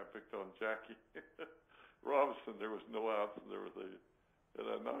wrong guy. I picked on Jackie Robinson. There was no outs, and and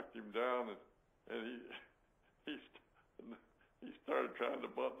I knocked him down, and he started trying to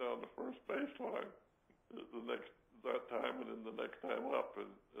bunt down the first baseline that time, and then the next time up, and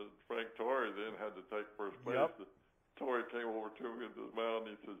Frank Torrey then had to take first base. Yep. Torrey came over to me at the mound,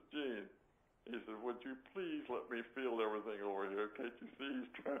 and he says, "Gene," he said, "would you please let me field everything over here? Can't you see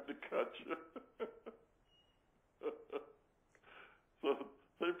he's trying to cut you?"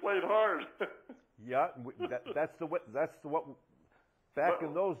 played hard. Yeah, that's the way. That's what. Back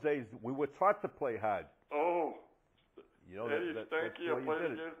in those days, we were taught to play hard. Oh, you know, Eddie that's Stanky, why I you played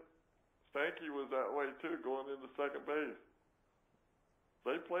did it. against. Stanky was that way too, going into second base.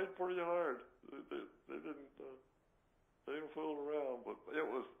 They played pretty hard. They didn't fool around, but it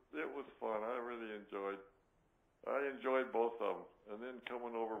was fun. I really enjoyed both of them. And then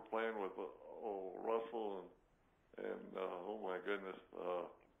coming over playing with Russell and oh my goodness.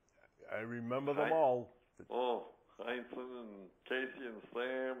 I remember them all. Oh, Heinsohn and Casey and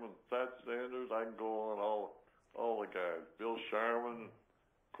Sam and Thad Sanders. I can go on all the guys. Bill Sharman,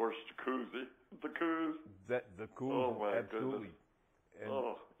 of course, the Coos. The Coos, oh my absolutely. Goodness. And,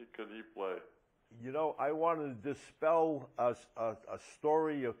 could he play? You know, I wanted to dispel a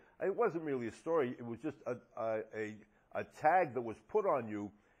story of. It wasn't really a story. It was just a tag that was put on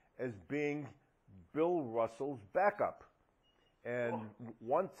you as being Bill Russell's backup. And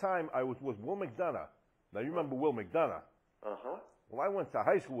one time I was with Will McDonough. Now, you remember Will McDonough? Uh-huh. Well, I went to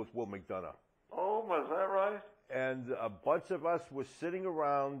high school with Will McDonough. Oh, was that right? And a bunch of us were sitting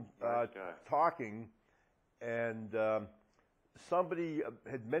around talking, and somebody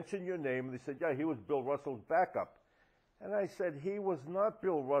had mentioned your name, and they said, yeah, he was Bill Russell's backup. And I said, he was not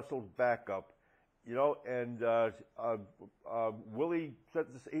Bill Russell's backup, you know, and Willie said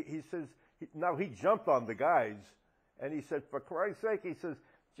this, he says, now he jumped on the guys, and he said, for Christ's sake, he says,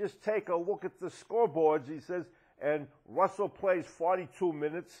 just take a look at the scoreboards, he says, and Russell plays 42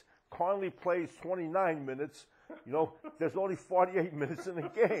 minutes, Conley plays 29 minutes, you know, there's only 48 minutes in the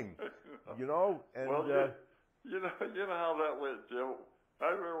game, you know, and... Well, you know how that went, Jim.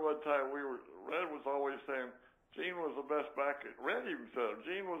 I remember one time Red was always saying, Gene was the best backup. Red even said,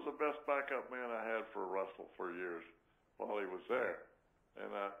 Gene was the best backup man I had for Russell for years while he was there.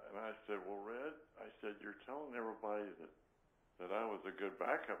 And I said, well, Red, I said, you're telling everybody that I was a good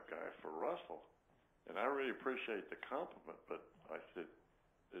backup guy for Russell. And I really appreciate the compliment, but I said,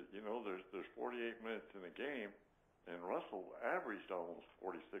 you know, there's 48 minutes in a game, and Russell averaged almost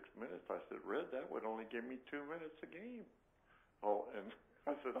 46 minutes. I said, Red, that would only give me 2 minutes a game. Oh, and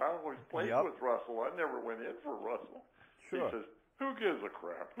I said, I always played with Russell. I never went in for Russell. Sure. He says, who gives a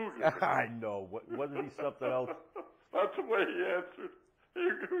crap? Who gives a crap? I know. Wasn't he something else? That's the way he answered.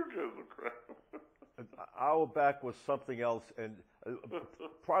 Who gives a crap? Auerbach was something else, and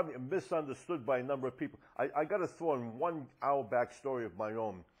probably misunderstood by a number of people. I got to throw in one Auerbach story of my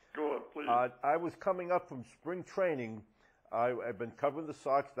own. Go on, please. I was coming up from spring training. I've been covering the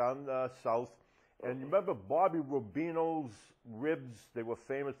Sox down south. And you remember Bobby Rubino's ribs? They were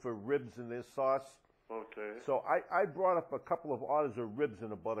famous for ribs in their sauce. Okay. So I brought up a couple of orders of ribs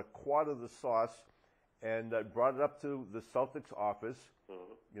in about a quart of the sauce, and I brought it up to the Celtics office.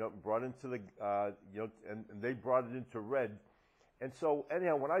 You know, brought into the, you know, and they brought it into Red. And so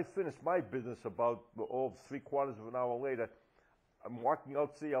anyhow, when I finished my business about, 3/4 of an hour later, I'm walking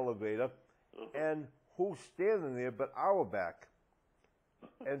out to the elevator, and who's standing there but Auerbach?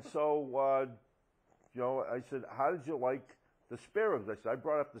 And so, you know, I said, how did you like the spare ribs? I said, I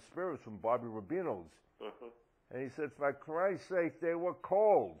brought up the spare ribs from Bobby Rubino's. And he said, for Christ's sake, they were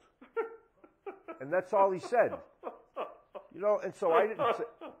cold. And that's all he said. You know, and so I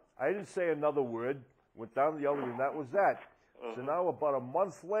didn't say another word, went down the elevator, and that was that. So now about a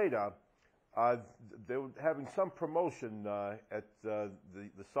month later, they were having some promotion at the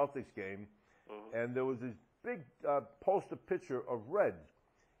Celtics game, and there was this big poster picture of Red.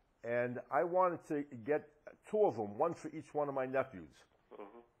 And I wanted to get 2 of them, one for each one of my nephews.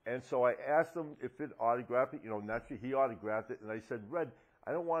 And so I asked him if he'd autograph it. You know, naturally he autographed it. And I said, Red,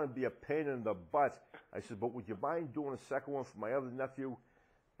 I don't want to be a pain in the butt. I said, but would you mind doing a second one for my other nephew?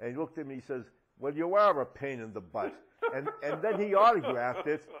 And he looked at me, he says, well, you are a pain in the butt. And then he autographed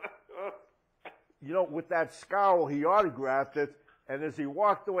it. You know, with that scowl, he autographed it. And as he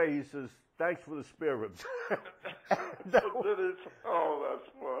walked away, he says, thanks for the spare ribs. Oh, that's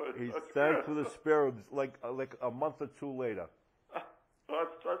funny. He thanked for the spare ribs like a month or 2 later.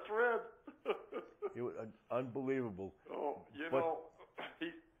 That's Red. It was unbelievable. Oh, you know,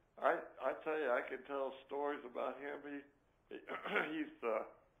 I tell you, I can tell stories about him. He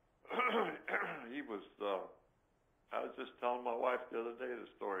was. I was just telling my wife the other day the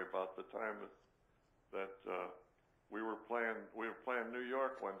story about the time that we were playing New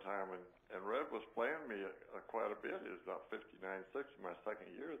York one time, and Red was playing me quite a bit. It was about 59-60, my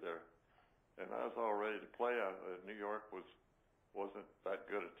second year there, and I was all ready to play. New York wasn't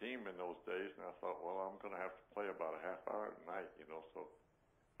that good a team in those days, and I thought, well, I'm going to have to play about a half hour a night, you know, so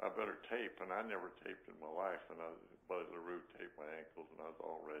I better tape. And I never taped in my life, and Buddy LaRue taped my ankles, and I was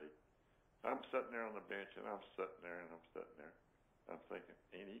all ready. I'm sitting there on the bench, and I'm sitting there, and I'm sitting there. I'm thinking,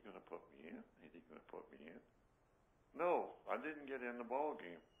 ain't he going to put me in? Ain't he going to put me in? No, I didn't get in the ball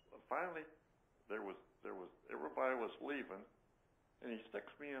game. Finally, everybody was leaving, and he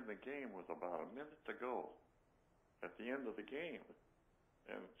sticks me in the game with about a minute to go at the end of the game.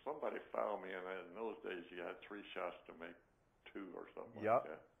 And somebody fouled me, and in those days you had 3 shots to make 2 or something like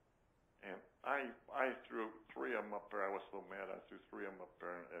that. And I threw 3 of them up there. I was so mad I threw 3 of them up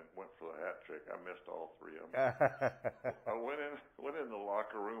there and went for the hat trick. I missed all 3 of them. I went in the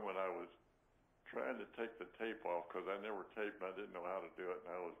locker room, and I was trying to take the tape off because I never taped and I didn't know how to do it, and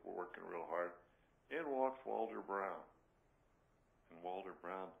I was working real hard. In walks Walter Brown. And Walter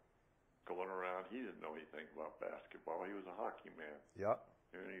Brown going around, he didn't know anything about basketball. He was a hockey man. Yep.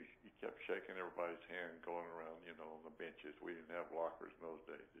 And he kept shaking everybody's hand going around, on the benches. We didn't have lockers in those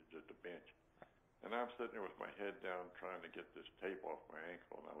days. It was just a bench. And I'm sitting there with my head down trying to get this tape off my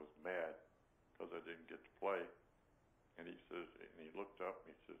ankle, and I was mad because I didn't get to play. And he says, and he looked up,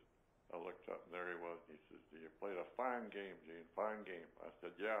 and he says, I looked up, and there he was. He says, you played a fine game, Gene, fine game. I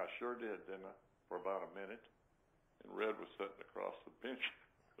said, yeah, I sure did, didn't I, for about a minute. And Red was sitting across the bench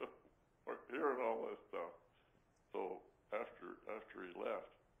hearing all this stuff. So after he left,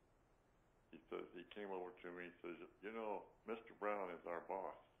 he came over to me, he says, Mr. Brown is our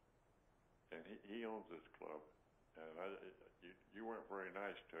boss, and he owns this club. And you weren't very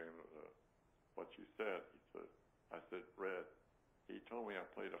nice to him, what you said. He said, I said, Red, he told me I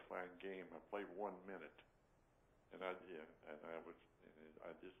played a fine game. I played 1 minute, and I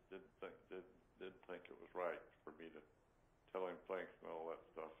just didn't think it was right for me to tell him thanks and all that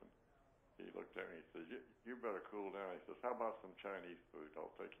stuff. And he looked at me. He says, "You better cool down." He says, "How about some Chinese food?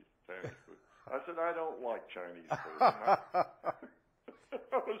 I'll take you some Chinese food." I said, "I don't like Chinese food." I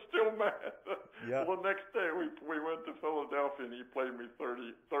was still mad. Yeah. Well, the next day we went to Philadelphia, and he played me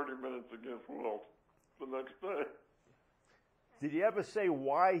 30 minutes against Wilt the next day. Did he ever say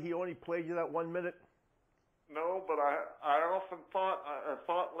why he only played you that 1 minute? No, but I often thought, I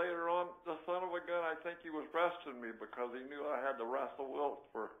thought later on, the son of a gun, I think he was resting me because he knew I had to wrestle Wilt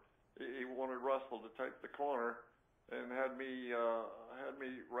he wanted Russell to take the corner and had me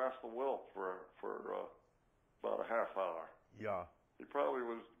wrestle Wilt for about a half hour. Yeah. He probably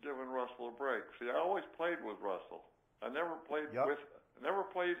was giving Russell a break. See, I always played with Russell. I never played never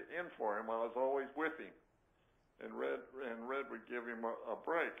played in for him. I was always with him. And Red would give him a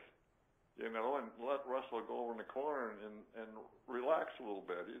break, and let Russell go over in the corner and relax a little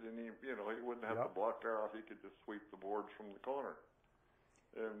bit. He didn't even, he wouldn't have to block her out. He could just sweep the boards from the corner.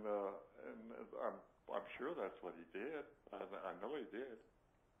 And I'm sure that's what he did. I know he did.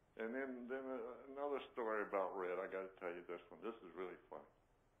 And then another story about Red. I got to tell you this one. This is really fun.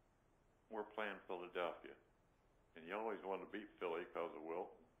 We're playing Philadelphia, and he always wanted to beat Philly because of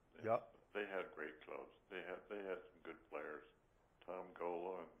Wilt. Yep. They had great clubs. They had some good players, Tom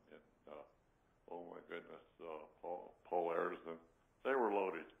Gola and oh my goodness, Paul Arizon. They were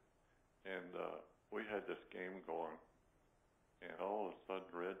loaded, and we had this game going, and all of a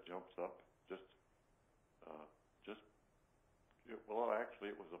sudden Red jumps up,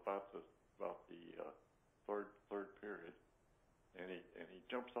 actually it was about the third period, and he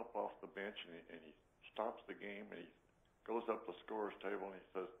jumps up off the bench and he stops the game and he goes up the scorer's table and he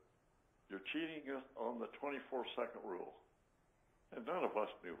says, "You're cheating us on the 24-second rule." And none of us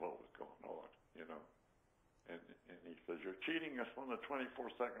knew what was going on, And he says, "You're cheating us on the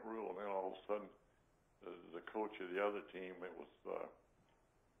 24-second rule." And then all of a sudden, the coach of the other team, it was,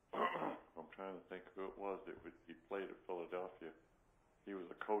 I'm trying to think who it was. He played at Philadelphia. He was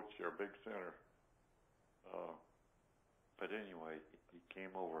a coach there, a big center. But anyway, he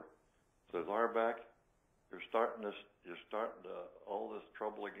came over. Says, "Auerbach, you're starting all this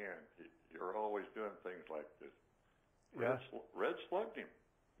trouble again. You're always doing things like this." Yeah. Red slugged him.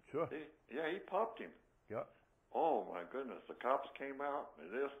 Sure. He popped him. Yeah. Oh my goodness! The cops came out and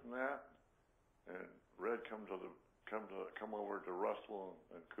this and that, and Red come over to Russell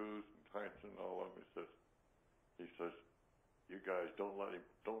and Coos and Tyson and all of them. He says, "You guys don't let him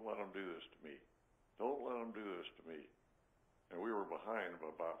do this to me. Don't let him do this to me." And we were behind by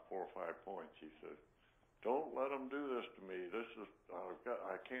about 4 or 5 points. He says, "Don't let him do this to me.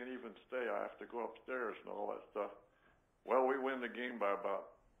 I can't even stay. I have to go upstairs and all that stuff." Well, we win the game by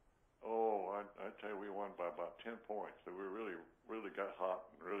about, I tell you, we won by about 10 points. So we really, really got hot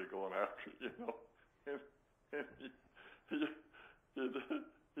and really going after it, And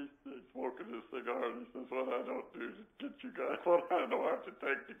he's smoking his cigar and he says, "What I don't do to get you guys, what I don't have to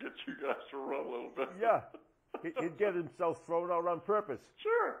take to get you guys to run a little bit." Yeah. He'd get himself thrown out on purpose.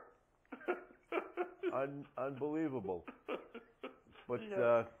 Sure. Unbelievable. But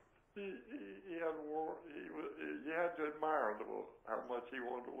he had war. You had to admire how much he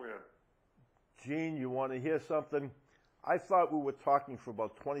wanted to win. Gene, you want to hear something? I thought we were talking for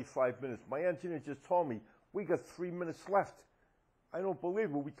about 25 minutes. My engineer just told me we got 3 minutes left. I don't believe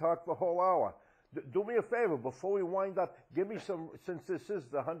it. We talked the whole hour. Do me a favor, before we wind up, give me some, since this is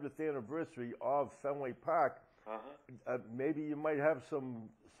the 100th anniversary of Fenway Park, maybe you might have some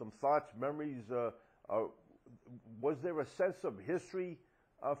thoughts, memories. Was there a sense of history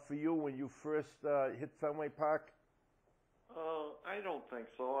for you when you first hit Fenway Park? I don't think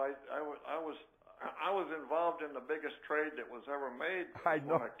so. I was involved in the biggest trade that was ever made. I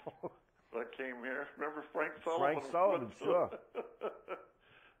know. When I came here. Remember Frank Sullivan? Frank Sullivan, sure.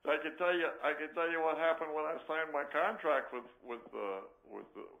 I can tell you what happened when I signed my contract with the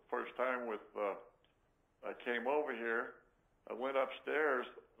first time with. I came over here. I went upstairs,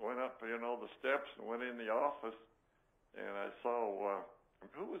 went up the steps, and went in the office, and I saw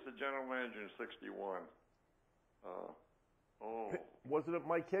who was the general manager in '61. Wasn't it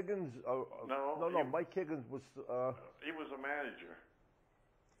Mike Higgins? No. Mike Higgins was. He was a manager.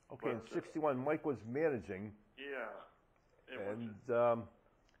 Okay, in '61, Mike was managing. Yeah. You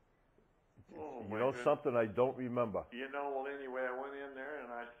know something I don't remember. Well, anyway, I went in there and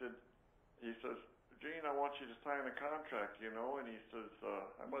he says, Gene, I want you to sign a contract, and he says,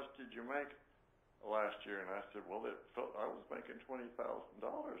 how much did you make last year? And I said, well, I was making $20,000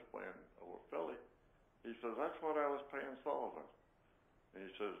 playing over Philly. He says, that's what I was paying Sullivan. And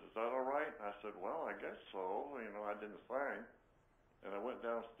he says, is that all right? And I said, well, I guess so. I didn't sign. And I went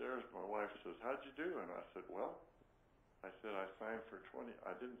downstairs. My wife says, how'd you do? And I said, well, I signed for 20.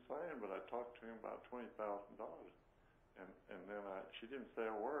 I didn't sign, but I talked to him about $20,000. And then she didn't say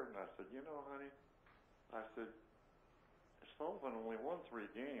a word. And I said, honey, I said, Sullivan only won 3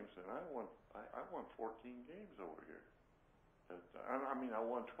 games, and I won 14 games over here. I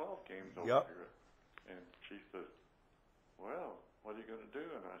won 12 games over here. And she said, well, what are you going to do?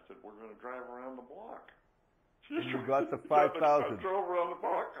 And I said, we're going to drive around the block. You got the 5,000. I drove around the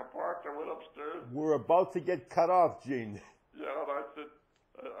block. I parked. I went upstairs. We're about to get cut off, Gene. Yeah, and I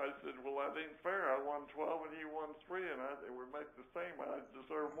said, well, that ain't fair. I won 12 and he won 3, and we make the same. I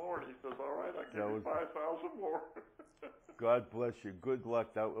deserve more. And he says, all right, I'll give you 5,000 more. God bless you. Good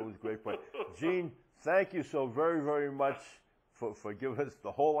luck. That was great play. Gene, thank you so very, very much for giving us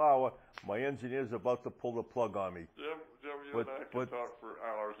the whole hour. My engineer's about to pull the plug on me. Jim, you and I can talk for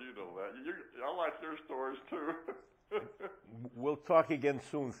hours. You know that. I like your stories, too. We'll talk again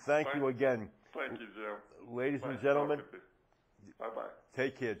soon. Thank you again. Thank you, Jim. Ladies and gentlemen, bye-bye.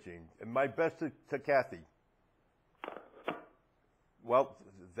 Take care, Gene. And my best to Kathy. Well,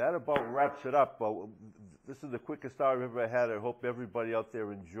 that about wraps it up. This is the quickest hour I've ever had. I hope everybody out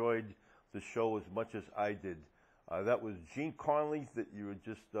there enjoyed the show as much as I did. That was Gene Conley that you were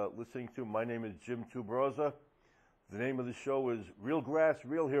just listening to. My name is Jim Tuberosa. The name of the show is Real Grass,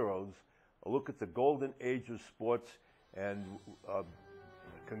 Real Heroes, a look at the golden age of sports. And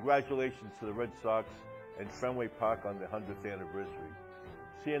congratulations to the Red Sox and Fenway Park on the 100th anniversary.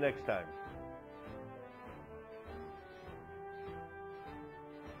 See you next time.